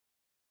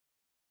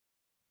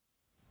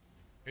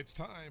It's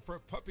time for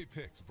Puppy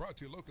Picks, brought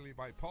to you locally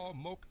by Paul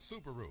Moak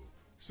Subaru.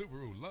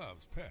 Subaru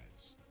loves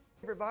pets.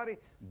 Everybody,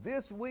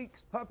 this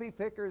week's puppy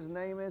picker's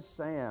name is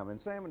Sam, and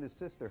Sam and his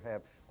sister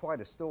have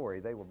quite a story.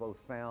 They were both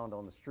found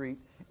on the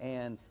streets,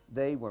 and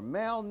they were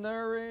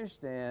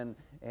malnourished and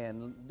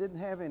didn't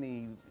have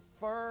any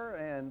fur,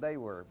 and they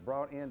were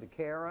brought into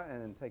CARA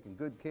and taken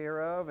good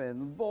care of,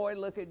 and boy,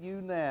 look at you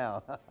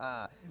now.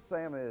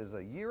 Sam is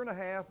a year and a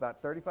half,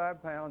 about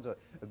 35 pounds, a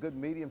good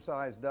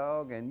medium-sized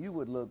dog, and you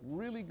would look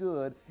really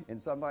good in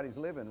somebody's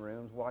living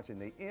rooms watching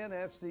the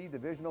NFC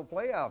Divisional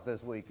Playoff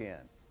this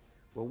weekend.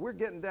 Well, we're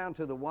getting down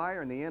to the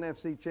wire in the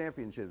NFC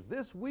Championships.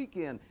 This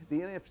weekend,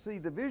 the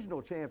NFC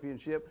Divisional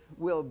Championship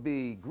will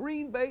be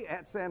Green Bay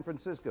at San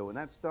Francisco, and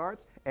that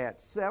starts at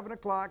 7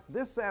 o'clock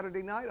this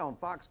Saturday night on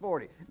Fox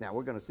 40. Now,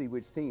 we're going to see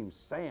which team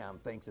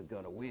Sam thinks is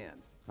going to win.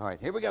 All right,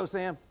 here we go,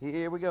 Sam.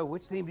 Here we go.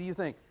 Which team do you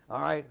think?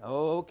 All right,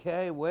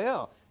 okay,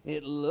 well,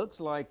 it looks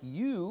like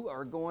you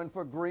are going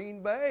for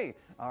Green Bay.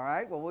 All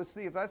right, well, we'll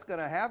see if that's going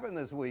to happen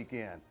this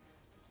weekend.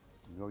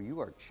 You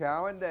are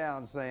chowing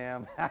down,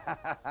 Sam.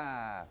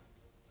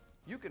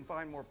 You can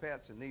find more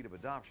pets in need of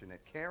adoption at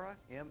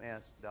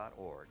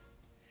CARAMS.org.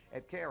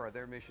 At CARA,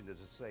 their mission is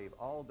to save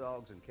all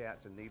dogs and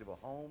cats in need of a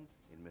home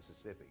in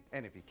Mississippi.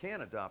 And if you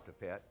can't adopt a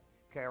pet,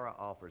 CARA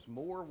offers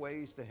more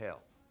ways to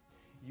help.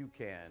 You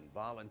can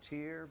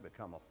volunteer,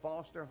 become a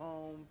foster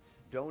home,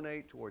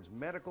 donate towards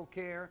medical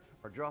care,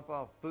 or drop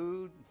off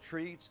food,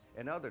 treats,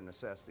 and other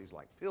necessities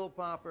like pill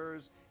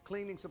poppers,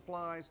 cleaning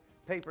supplies,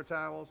 paper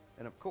towels,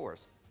 and of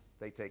course,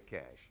 they take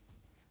cash.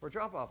 For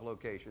drop-off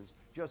locations,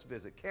 just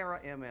visit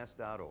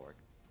CARAMS.org.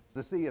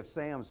 To see if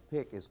Sam's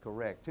pick is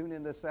correct, tune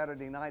in this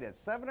Saturday night at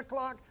 7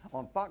 o'clock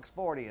on Fox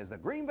 40 as the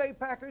Green Bay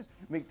Packers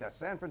meet the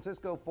San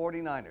Francisco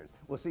 49ers.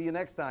 We'll see you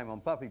next time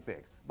on Puppy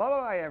Picks.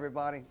 Bye-bye,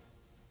 everybody.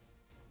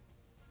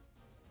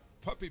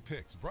 Puppy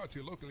Picks, brought to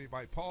you locally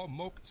by Paul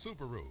Moak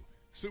Subaru.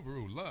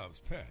 Subaru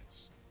loves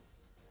pets.